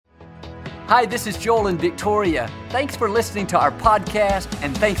Hi, this is Joel and Victoria. Thanks for listening to our podcast,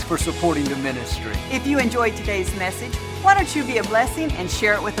 and thanks for supporting the ministry. If you enjoyed today's message, why don't you be a blessing and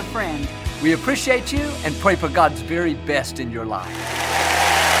share it with a friend? We appreciate you and pray for God's very best in your life.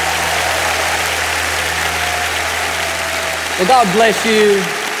 Well, God bless you.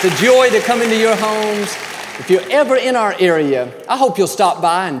 It's a joy to come into your homes. If you're ever in our area, I hope you'll stop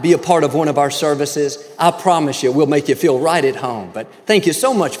by and be a part of one of our services. I promise you, we'll make you feel right at home. But thank you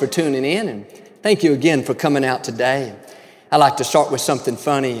so much for tuning in, and thank you again for coming out today. I like to start with something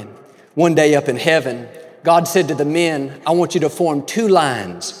funny. One day up in heaven, God said to the men, I want you to form two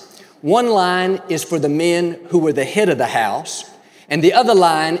lines. One line is for the men who were the head of the house, and the other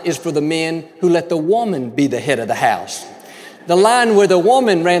line is for the men who let the woman be the head of the house. The line where the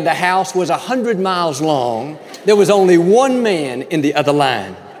woman ran the house was 100 miles long. There was only one man in the other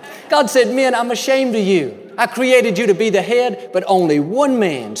line. God said, men, I'm ashamed of you. I created you to be the head, but only one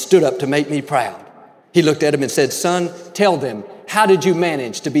man stood up to make me proud. He looked at him and said, son, tell them, how did you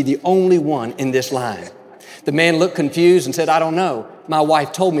manage to be the only one in this line? The man looked confused and said, I don't know. My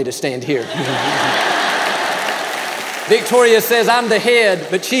wife told me to stand here. Victoria says, I'm the head,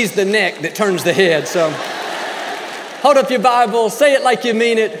 but she's the neck that turns the head. So hold up your Bible, say it like you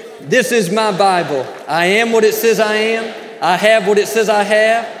mean it. This is my Bible. I am what it says I am. I have what it says I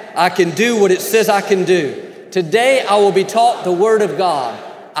have. I can do what it says I can do. Today I will be taught the Word of God.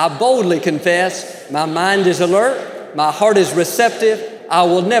 I boldly confess, my mind is alert, my heart is receptive. I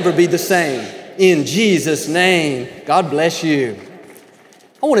will never be the same. In Jesus' name, God bless you.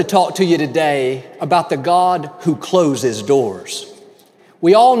 I want to talk to you today about the God who closes doors.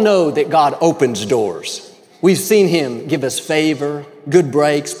 We all know that God opens doors. We've seen Him give us favor, good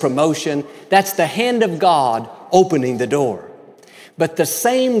breaks, promotion. That's the hand of God opening the door. But the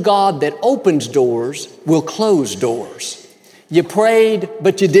same God that opens doors will close doors. You prayed,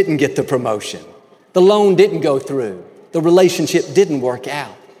 but you didn't get the promotion. The loan didn't go through. The relationship didn't work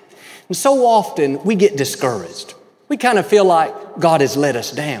out. And so often we get discouraged. We kind of feel like God has let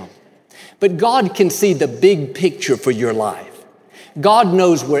us down. But God can see the big picture for your life. God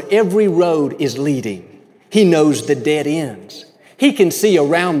knows where every road is leading. He knows the dead ends. He can see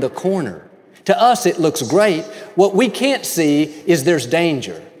around the corner. To us, it looks great. What we can't see is there's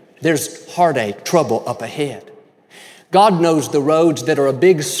danger. There's heartache, trouble up ahead. God knows the roads that are a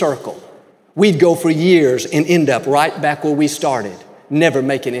big circle. We'd go for years and end up right back where we started, never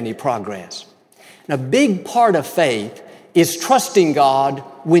making any progress. And a big part of faith is trusting God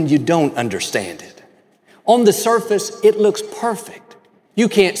when you don't understand it. On the surface, it looks perfect. You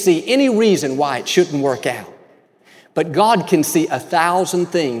can't see any reason why it shouldn't work out. But God can see 1,000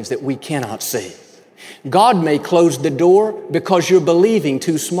 things that we cannot see. God may close the door because you're believing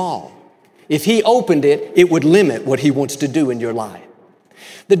too small. If He opened it, it would limit what He wants to do in your life.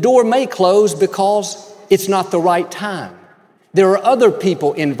 The door may close because it's not the right time. There are other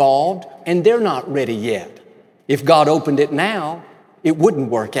people involved and they're not ready yet. If God opened it now, it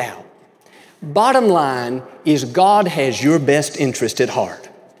wouldn't work out. Bottom line is God has your best interest at heart.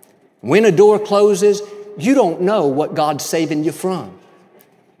 When a door closes, you don't know what God's saving you from.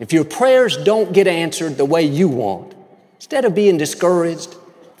 If your prayers don't get answered the way you want, instead of being discouraged,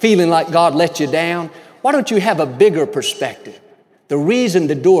 feeling like God let you down, why don't you have a bigger perspective? The reason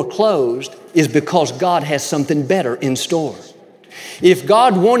the door closed is because God has something better in store. If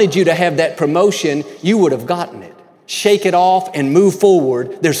God wanted you to have that promotion, you would have gotten it. Shake it off and move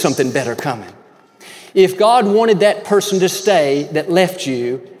forward. There's something better coming. If God wanted that person to stay that left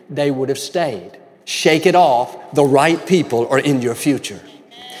you, they would have stayed. Shake it off. The right people are in your future.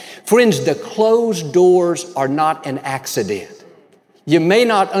 Friends, the closed doors are not an accident. You may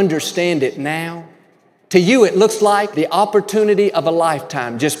not understand it now. To you, it looks like the opportunity of a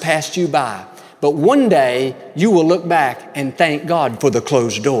lifetime just passed you by. But one day, you will look back and thank God for the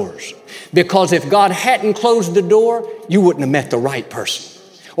closed doors. Because if God hadn't closed the door, you wouldn't have met the right person.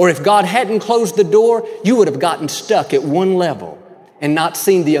 Or if God hadn't closed the door, you would have gotten stuck at one level and not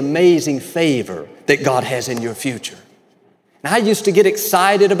seen the amazing favor that God has in your future. Now, I used to get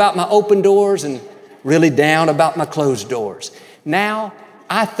excited about my open doors and really down about my closed doors. Now,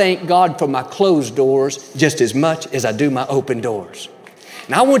 I thank God for my closed doors just as much as I do my open doors.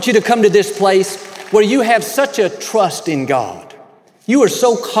 And I want you to come to this place where you have such a trust in God. You are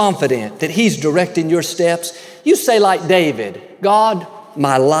so confident that He's directing your steps. You say like David, God,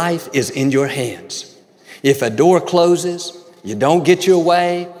 my life is in your hands. If a door closes, you don't get your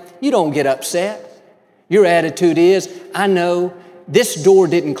way, you don't get upset. Your attitude is, I know this door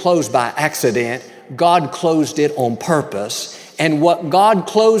didn't close by accident. God closed it on purpose. And what God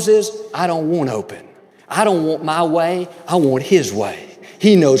closes, I don't want open. I don't want my way. I want His way.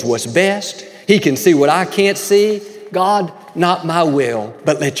 He knows what's best. He can see what I can't see. God, not my will,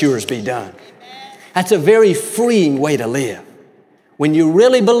 but let yours be done. That's a very freeing way to live. When you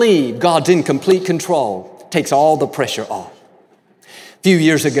really believe God's in complete control, it takes all the pressure off. A few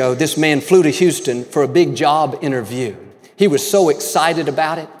years ago, this man flew to Houston for a big job interview. He was so excited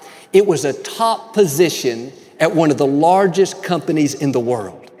about it. It was a top position at one of the largest companies in the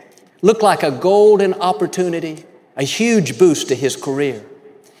world. Looked like a golden opportunity, a huge boost to his career.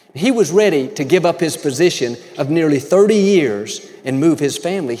 He was ready to give up his position of nearly 30 years and move his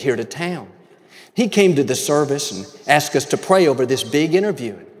family here to town. He came to the service and asked us to pray over this big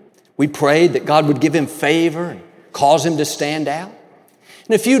interview. We prayed that God would give him favor and cause him to stand out.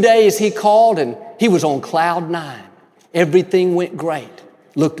 In a few days, he called and he was on cloud 9. Everything went great,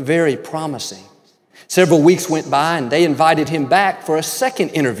 looked very promising. Several weeks went by and they invited him back for a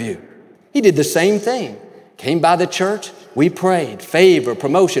second interview. He did the same thing. Came by the church, we prayed, favor,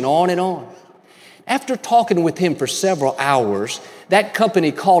 promotion, on and on. After talking with him for several hours, that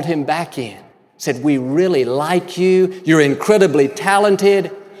company called him back in. Said, we really like you. You're incredibly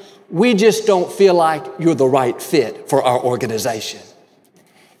talented. We just don't feel like you're the right fit for our organization.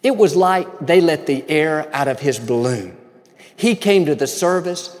 It was like they let the air out of his balloon. He came to the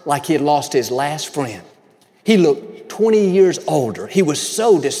service like he had lost his last friend. He looked 20 years older. He was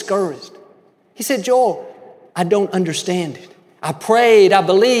so discouraged. He said, Joel, I don't understand it. I prayed, I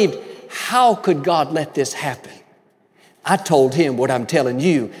believed. How could God let this happen? I told him what I'm telling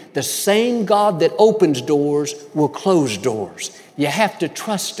you. The same God that opens doors will close doors. You have to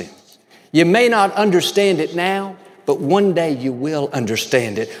trust him. You may not understand it now, but one day you will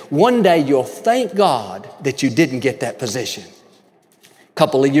understand it. One day you'll thank God that you didn't get that position. A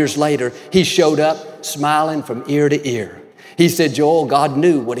couple of years later, he showed up smiling from ear to ear. He said, Joel, God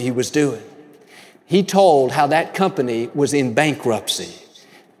knew what he was doing. He told how that company was in bankruptcy.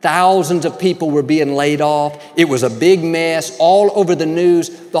 Thousands of people were being laid off. It was a big mess all over the news.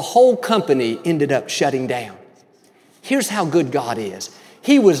 The whole company ended up shutting down. Here's how good God is.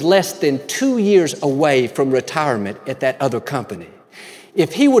 He was less than 2 years away from retirement at that other company.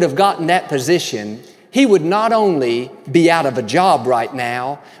 If he would have gotten that position, he would not only be out of a job right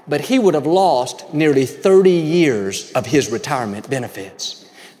now, but he would have lost nearly 30 years of his retirement benefits.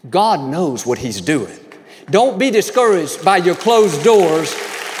 God knows what he's doing. Don't be discouraged by your closed doors.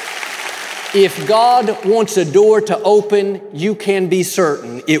 If God wants a door to open, you can be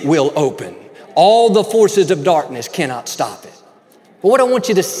certain it will open. All the forces of darkness cannot stop it. But what I want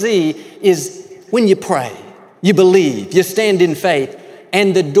you to see is when you pray, you believe, you stand in faith,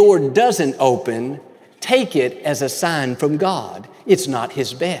 and the door doesn't open, take it as a sign from God. It's not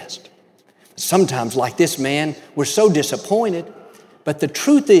his best. Sometimes, like this man, we're so disappointed, but the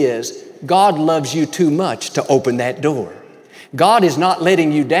truth is, God loves you too much to open that door. God is not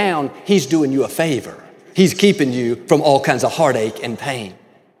letting you down. He's doing you a favor. He's keeping you from all kinds of heartache and pain.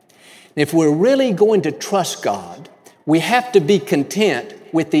 If we're really going to trust God, we have to be content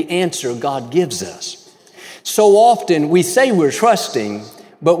with the answer God gives us. So often we say we're trusting,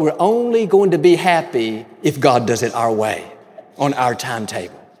 but we're only going to be happy if God does it our way, on our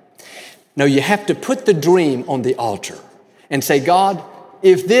timetable. No, you have to put the dream on the altar and say, God,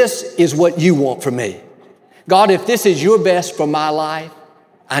 if this is what you want for me, God, if this is your best for my life,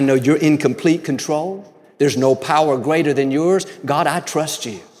 I know you're in complete control. There's no power greater than yours. God, I trust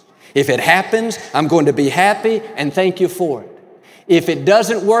you. If it happens, I'm going to be happy and thank you for it. If it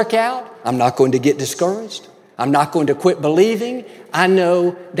doesn't work out, I'm not going to get discouraged. I'm not going to quit believing. I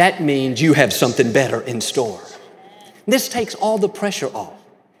know that means you have something better in store. This takes all the pressure off.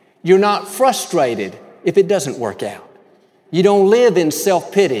 You're not frustrated if it doesn't work out. You don't live in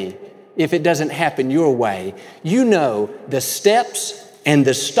self-pity if it doesn't happen your way. You know the steps and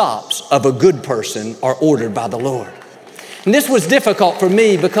the stops of a good person are ordered by the Lord. And this was difficult for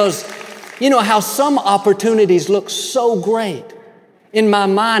me because you know how some opportunities look so great. In my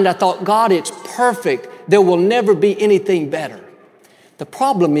mind, I thought, God, it's perfect. There will never be anything better. The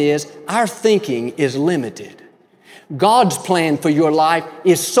problem is our thinking is limited. God's plan for your life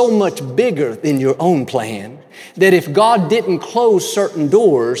is so much bigger than your own plan that if God didn't close certain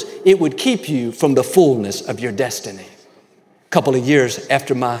doors, it would keep you from the fullness of your destiny. A couple of years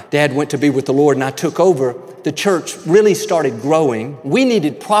after my dad went to be with the Lord and I took over, the church really started growing. We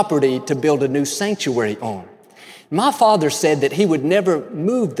needed property to build a new sanctuary on. My father said that he would never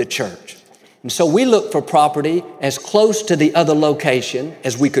move the church. And so we looked for property as close to the other location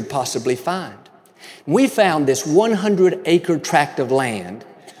as we could possibly find. We found this 100-acre tract of land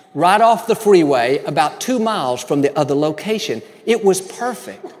right off the freeway, about 2 miles from the other location. It was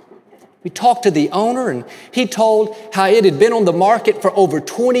perfect. We talked to the owner, and he told how it had been on the market for over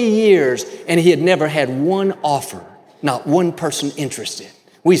 20 years, and he had never had one offer, not one person interested.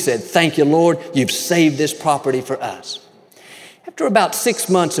 We said, thank you, Lord, you've saved this property for us. After about 6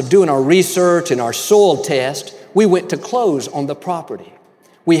 months of doing our research and our soil test, we went to close on the property.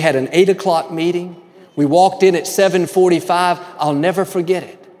 We had an 8 o'clock meeting. We walked in at 7:45. I'll never forget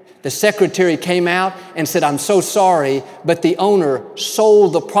it. The secretary came out and said, I'm so sorry, but the owner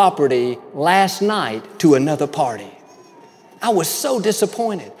sold the property last night to another party. I was so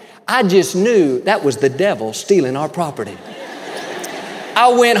disappointed. I just knew that was the devil stealing our property.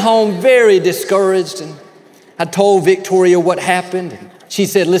 I went home very discouraged, and I told Victoria what happened. And she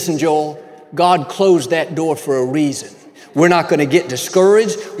said, listen, Joel, God closed that door for a reason. We're not going to get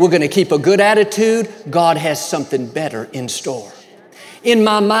discouraged. We're going to keep a good attitude. God has something better in store. In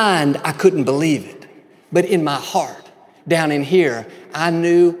my mind, I couldn't believe it. But in my heart, down in here, I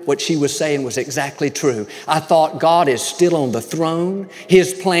knew what she was saying was exactly true. I thought God is still on the throne.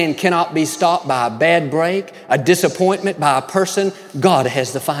 His plan cannot be stopped by a bad break, a disappointment by a person. God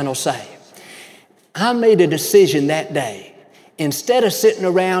has the final say. I made a decision that day. Instead of sitting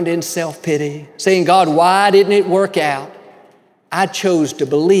around in self-pity, saying, God, why didn't it work out? I chose to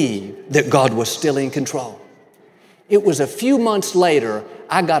believe that God was still in control. It was a few months later,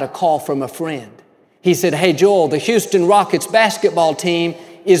 I got a call from a friend. He said, hey, Joel, the Houston Rockets basketball team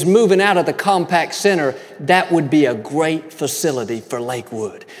is moving out of the Compact Center. That would be a great facility for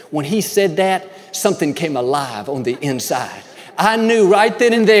Lakewood. When he said that, something came alive on the inside. I knew right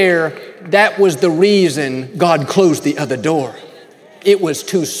then and there that was the reason God closed the other door. It was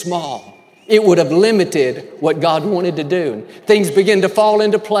too small. It would have limited what God wanted to do. And things began to fall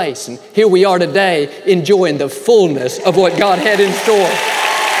into place. And here we are today enjoying the fullness of what God had in store.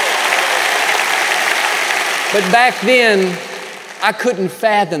 But back then, I couldn't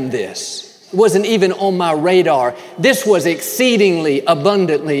fathom this. It wasn't even on my radar. This was exceedingly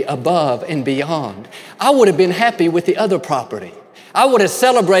abundantly above and beyond. I would have been happy with the other property. I would have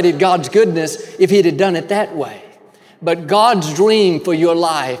celebrated God's goodness if He'd have done it that way. But God's dream for your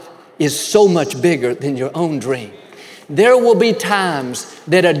life is so much bigger than your own dream. There will be times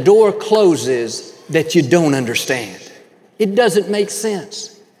that a door closes that you don't understand. It doesn't make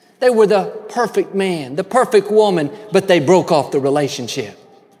sense. They were the perfect man, the perfect woman, but they broke off the relationship.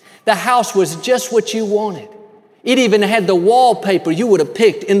 The house was just what you wanted. It even had the wallpaper you would have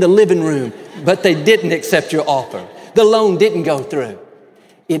picked in the living room, but they didn't accept your offer. The loan didn't go through.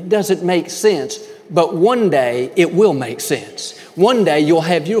 It doesn't make sense, but one day it will make sense. One day you'll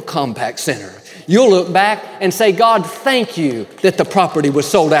have your Compact Center. You'll look back and say, God, thank you that the property was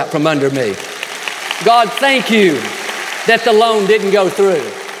sold out from under me. God, thank you that the loan didn't go through.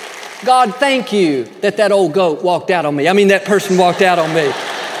 God, thank you that that old goat walked out on me. That person walked out on me.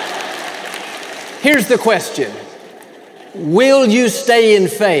 Here's the question. Will you stay in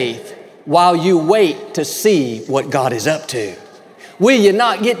faith while you wait to see what God is up to? Will you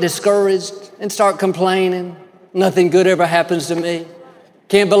not get discouraged and start complaining? Nothing good ever happens to me.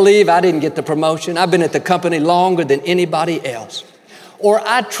 Can't believe I didn't get the promotion. I've been at the company longer than anybody else. Or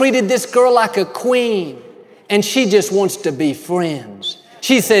I treated this girl like a queen and she just wants to be friends.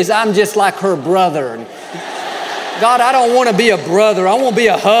 She says, I'm just like her brother. And God, I don't want to be a brother. I want to be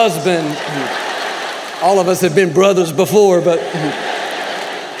a husband. All of us have been brothers before, but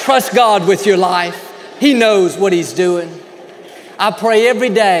trust God with your life. He knows what He's doing. I pray every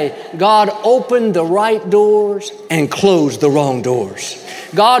day, God, open the right doors and close the wrong doors.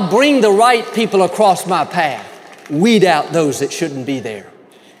 God, bring the right people across my path. Weed out those that shouldn't be there.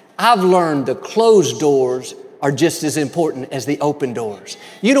 I've learned the closed doors are just as important as the open doors.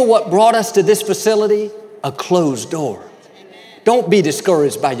 You know what brought us to this facility? A closed door. Don't be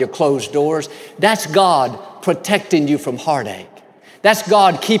discouraged by your closed doors. That's God protecting you from heartache. That's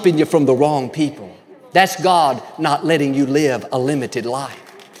God keeping you from the wrong people. That's God not letting you live a limited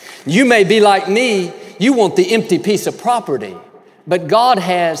life. You may be like me, you want the empty piece of property, but God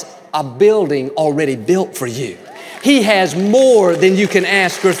has a building already built for you. He has more than you can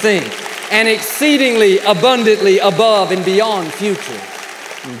ask or think, and exceedingly abundantly above and beyond future.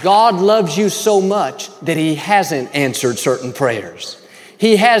 God loves you so much that He hasn't answered certain prayers.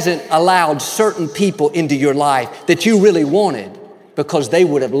 He hasn't allowed certain people into your life that you really wanted because they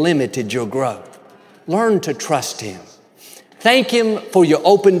would have limited your growth. Learn to trust Him. Thank Him for your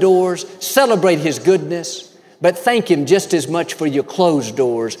open doors. Celebrate His goodness, but thank Him just as much for your closed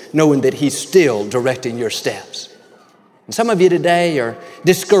doors, knowing that He's still directing your steps. And some of you today are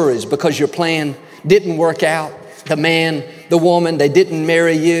discouraged because your plan didn't work out. The man, the woman, they didn't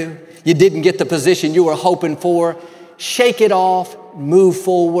marry you. You didn't get the position you were hoping for. Shake it off move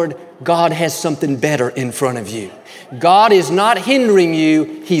forward. God has something better in front of you. God is not hindering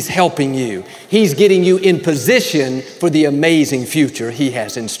you, He's helping you. He's getting you in position for the amazing future He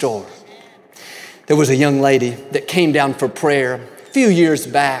has in store. There was a young lady that came down for prayer a few years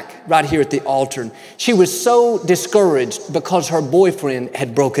back, right here at the altar. She was so discouraged because her boyfriend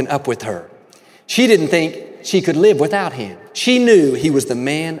had broken up with her. She didn't think she could live without him. She knew he was the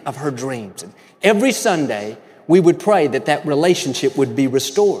man of her dreams. And every Sunday, we would pray that that relationship would be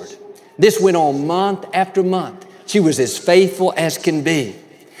restored. This went on month after month. She was as faithful as can be.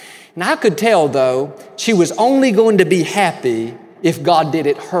 And I could tell, though, she was only going to be happy if God did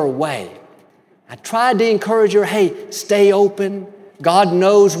it her way. I tried to encourage her, hey, stay open. God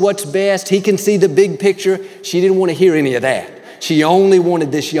knows what's best. He can see the big picture. She didn't want to hear any of that. She only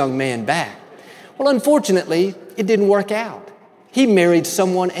wanted this young man back. Well, unfortunately, it didn't work out. He married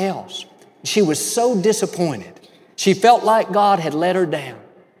someone else. She was so disappointed. She felt like God had let her down.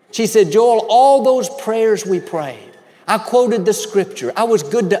 She said, Joel, all those prayers we prayed, I quoted the scripture. I was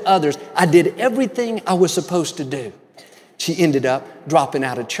good to others. I did everything I was supposed to do. She ended up dropping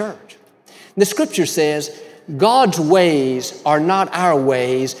out of church. The scripture says, God's ways are not our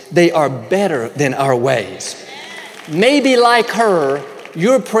ways. They are better than our ways. Maybe like her,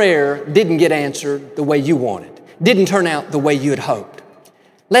 your prayer didn't get answered the way you wanted, didn't turn out the way you had hoped.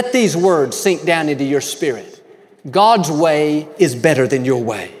 Let these words sink down into your spirit. God's way is better than your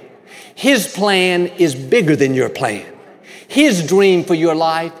way. His plan is bigger than your plan. His dream for your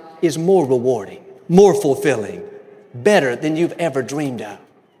life is more rewarding, more fulfilling, better than you've ever dreamed of.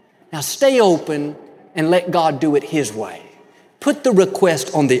 Now stay open and let God do it His way. Put the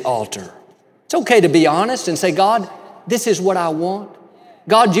request on the altar. It's okay to be honest and say, God, this is what I want.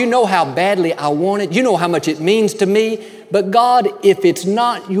 God, you know how badly I want it. You know how much it means to me. But God, if it's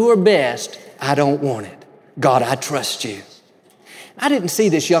not your best, I don't want it. God, I trust you. I didn't see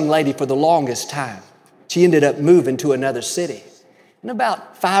this young lady for the longest time. She ended up moving to another city. And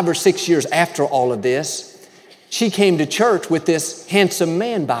about 5 or 6 years after all of this, she came to church with this handsome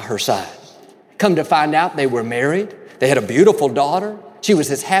man by her side. Come to find out they were married. They had a beautiful daughter. She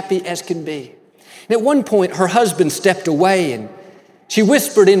was as happy as can be. And at one point, her husband stepped away and she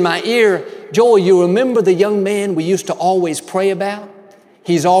whispered in my ear, Joel, you remember the young man we used to always pray about?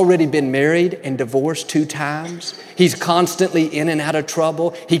 He's already been married and divorced 2 times. He's constantly in and out of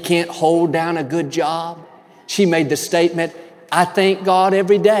trouble. He can't hold down a good job. She made the statement, I thank God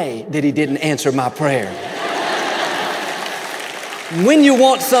every day that He didn't answer my prayer. When you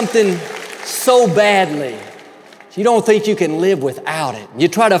want something so badly, you don't think you can live without it. You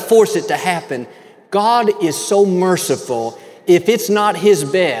try to force it to happen. God is so merciful. If it's not His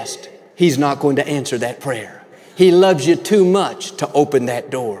best, He's not going to answer that prayer. He loves you too much to open that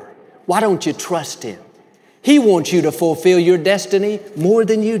door. Why don't you trust Him? He wants you to fulfill your destiny more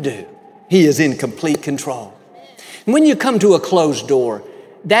than you do. He is in complete control. When you come to a closed door,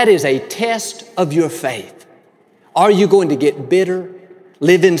 that is a test of your faith. Are you going to get bitter,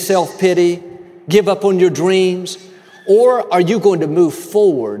 live in self-pity, give up on your dreams, or are you going to move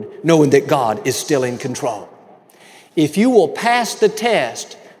forward knowing that God is still in control? If you will pass the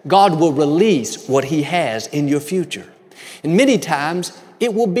test, God will release what He has in your future. And many times,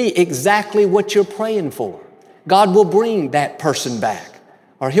 it will be exactly what you're praying for. God will bring that person back,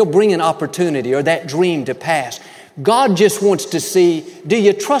 or He'll bring an opportunity or that dream to pass. God just wants to see, do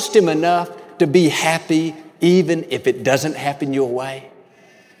you trust Him enough to be happy even if it doesn't happen your way?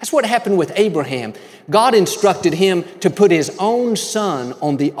 That's what happened with Abraham. God instructed him to put his own son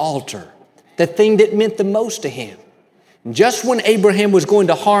on the altar, the thing that meant the most to him. Just when Abraham was going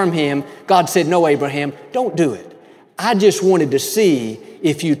to harm him, God said, no, Abraham, don't do it. I just wanted to see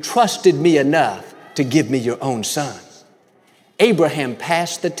if you trusted me enough to give me your own son. Abraham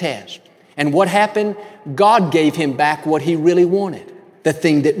passed the test. And what happened? God gave him back what he really wanted, the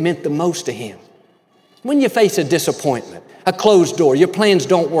thing that meant the most to him. When you face a disappointment, a closed door, your plans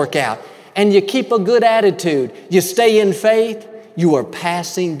don't work out, and you keep a good attitude, you stay in faith, you are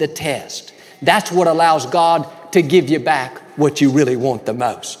passing the test. That's what allows God to give you back what you really want the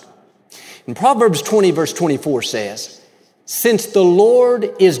most. And Proverbs 20 verse 24 says, since the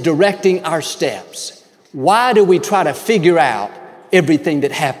Lord is directing our steps, why do we try to figure out everything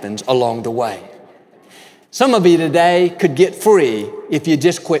that happens along the way? Some of you today could get free if you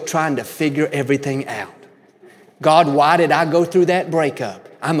just quit trying to figure everything out. God, why did I go through that breakup?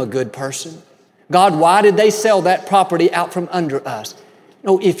 I'm a good person. God, why did they sell that property out from under us?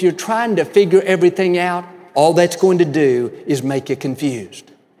 No, if you're trying to figure everything out, all that's going to do is make you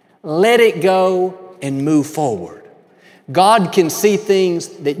confused. Let it go and move forward. God can see things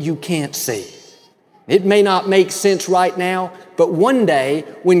that you can't see. It may not make sense right now, but one day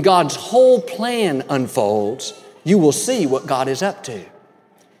when God's whole plan unfolds, you will see what God is up to.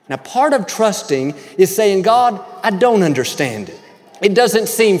 Now, part of trusting is saying, God, I don't understand it. It doesn't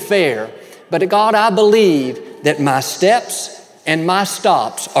seem fair, but God, I believe that my steps and my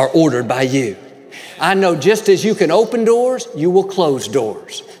stops are ordered by you. I know just as you can open doors, you will close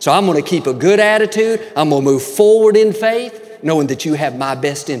doors. So I'm going to keep a good attitude. I'm going to move forward in faith, knowing that you have my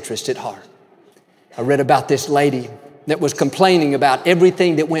best interest at heart. I read about this lady that was complaining about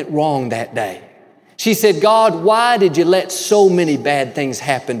everything that went wrong that day. She said, God, why did you let so many bad things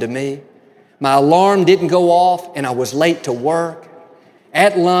happen to me? My alarm didn't go off and I was late to work.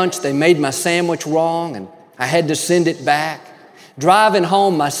 At lunch, they made my sandwich wrong and I had to send it back. Driving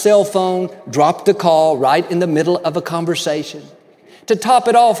home, my cell phone dropped the call right in the middle of a conversation. To top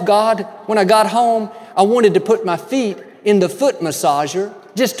it off, God, when I got home, I wanted to put my feet in the foot massager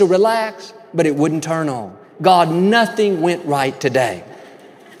just to relax, but it wouldn't turn on. God, nothing went right today.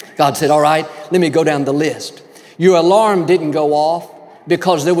 God said, all right, let me go down the list. Your alarm didn't go off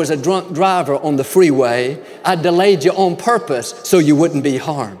because there was a drunk driver on the freeway. I delayed you on purpose so you wouldn't be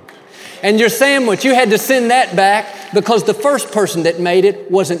harmed. And your sandwich, you had to send that back because the first person that made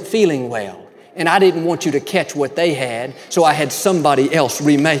it wasn't feeling well. And I didn't want you to catch what they had, so I had somebody else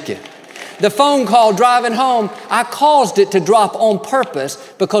remake it. The phone call driving home, I caused it to drop on purpose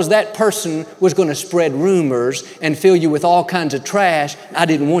because that person was going to spread rumors and fill you with all kinds of trash. I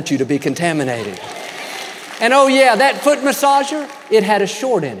didn't want you to be contaminated. And oh yeah, that foot massager, it had a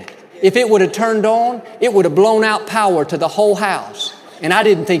short in it. If it would have turned on, it would have blown out power to the whole house. And I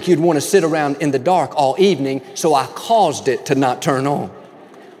didn't think you'd want to sit around in the dark all evening, so I caused it to not turn on.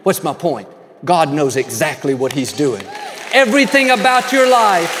 What's my point? God knows exactly what He's doing. Everything about your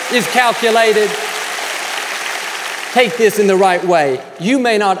life is calculated. Take this in the right way. You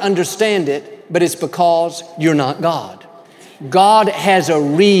may not understand it, but it's because you're not God. God has a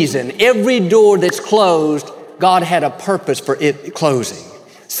reason. Every door that's closed, God had a purpose for it closing.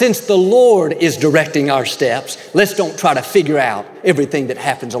 Since the Lord is directing our steps, let's don't try to figure out everything that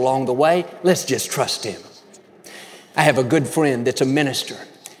happens along the way. Let's just trust Him. I have a good friend that's a minister.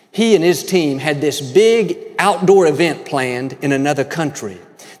 He and his team had this big outdoor event planned in another country.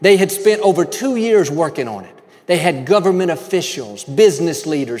 They had spent over 2 years working on it. They had government officials, business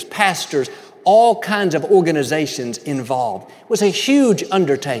leaders, pastors, all kinds of organizations involved. It was a huge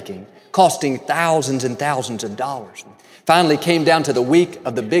undertaking, costing thousands and thousands of dollars. Finally came down to the week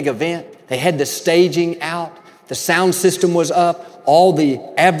of the big event. They had the staging out. The sound system was up. All the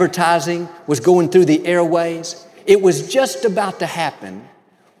advertising was going through the airways. It was just about to happen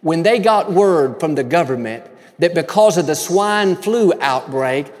when they got word from the government that because of the swine flu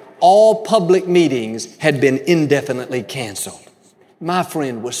outbreak, all public meetings had been indefinitely canceled. My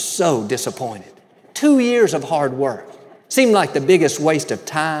friend was so disappointed. 2 years of hard work. Seemed like the biggest waste of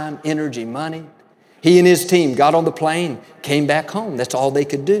time, energy, money. He and his team got on the plane, came back home. That's all they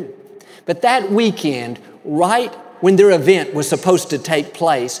could do. But that weekend, right when their event was supposed to take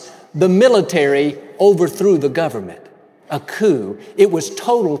place, the military overthrew the government. A coup. It was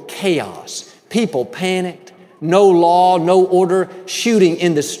total chaos. People panicked. No law, no order, shooting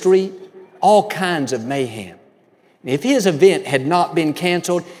in the street. All kinds of mayhem. If his event had not been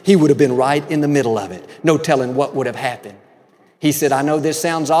canceled, he would have been right in the middle of it. No telling what would have happened. He said, I know this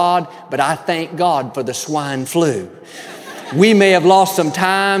sounds odd, but I thank God for the swine flu. We may have lost some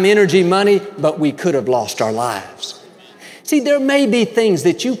time, energy, money, but we could have lost our lives. See, there may be things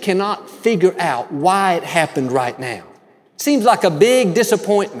that you cannot figure out why it happened right now. Seems like a big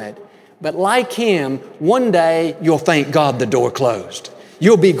disappointment, but like him, one day you'll thank God the door closed.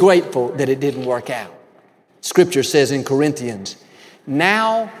 You'll be grateful that it didn't work out. Scripture says in Corinthians,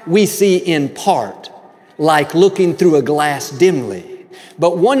 now we see in part, like looking through a glass dimly,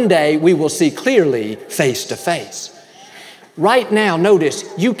 but one day we will see clearly face to face. Right now,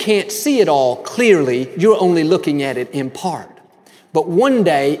 notice, you can't see it all clearly. You're only looking at it in part. But one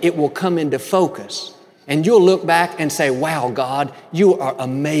day it will come into focus and you'll look back and say, wow, God, you are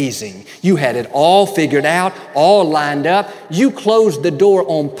amazing. You had it all figured out, all lined up. You closed the door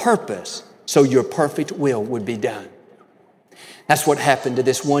on purpose so your perfect will would be done. That's what happened to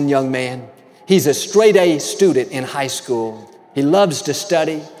this one young man. He's a straight A student in high school. He loves to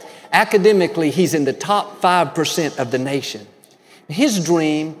study. Academically, he's in the top 5% of the nation. His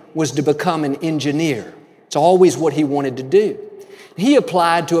dream was to become an engineer. It's always what he wanted to do. He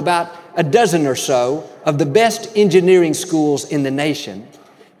applied to about a dozen or so of the best engineering schools in the nation,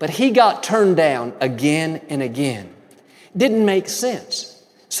 but he got turned down again and again. Didn't make sense.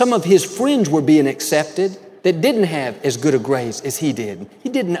 Some of his friends were being accepted that didn't have as good a grades as he did. He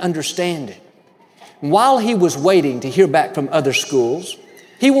didn't understand it. While he was waiting to hear back from other schools,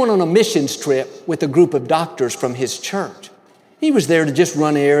 he went on a missions trip with a group of doctors from his church. He was there to just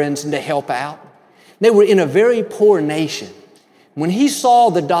run errands and to help out. They were in a very poor nation. When he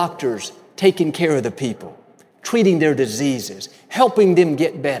saw the doctors taking care of the people, treating their diseases, helping them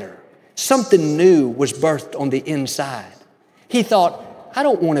get better, something new was birthed on the inside. He thought, I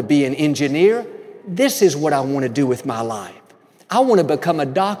don't want to be an engineer. This is what I want to do with my life. I want to become a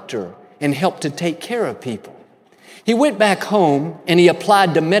doctor and help to take care of people. He went back home and he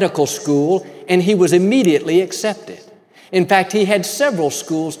applied to medical school and he was immediately accepted. In fact, he had several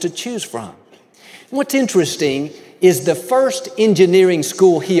schools to choose from. What's interesting is the first engineering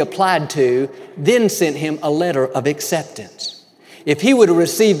school he applied to then sent him a letter of acceptance. If he would have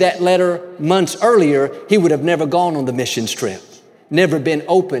received that letter months earlier, he would have never gone on the missions trip, never been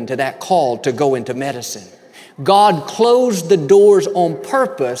open to that call to go into medicine. God closed the doors on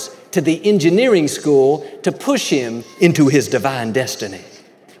purpose to the engineering school to push him into his divine destiny.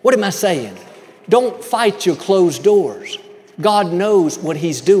 What am I saying? Don't fight your closed doors. God knows what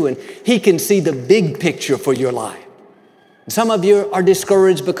He's doing. He can see the big picture for your life. Some of you are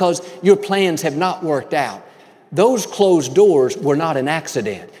discouraged because your plans have not worked out. Those closed doors were not an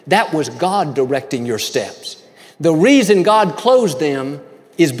accident. That was God directing your steps. The reason God closed them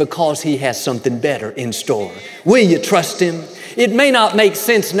is because He has something better in store. Will you trust Him? It may not make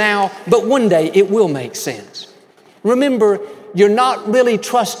sense now, but one day it will make sense. Remember, you're not really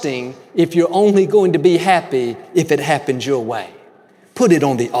trusting if you're only going to be happy if it happens your way. Put it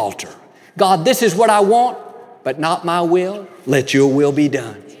on the altar. God, this is what I want, but not my will. Let your will be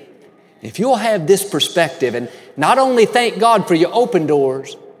done. If you'll have this perspective and not only thank God for your open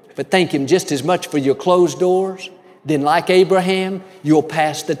doors, but thank Him just as much for your closed doors, then like Abraham, you'll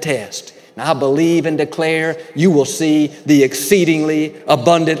pass the test. And I believe and declare you will see the exceedingly,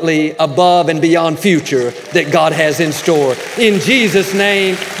 abundantly, above and beyond future that God has in store. In Jesus'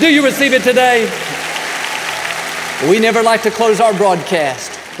 name, do you receive it today? We never like to close our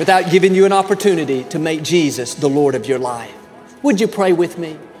broadcast without giving you an opportunity to make Jesus the Lord of your life. Would you pray with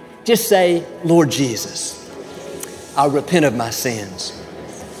me? Just say, Lord Jesus, I repent of my sins.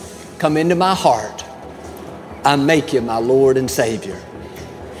 Come into my heart. I make you my Lord and Savior.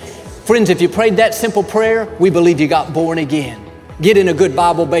 Friends, if you prayed that simple prayer, we believe you got born again. Get in a good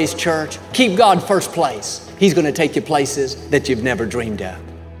Bible-based church. Keep God first place. He's going to take you places that you've never dreamed of.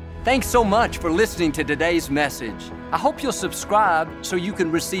 Thanks so much for listening to today's message. I hope you'll subscribe so you can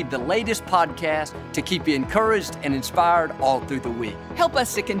receive the latest podcast to keep you encouraged and inspired all through the week. Help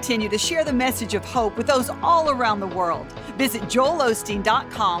us to continue to share the message of hope with those all around the world. Visit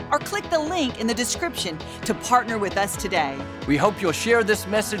joelosteen.com or click the link in the description to partner with us today. We hope you'll share this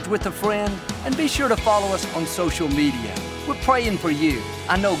message with a friend and be sure to follow us on social media. We're praying for you.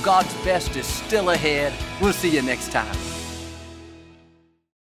 I know God's best is still ahead. We'll see you next time.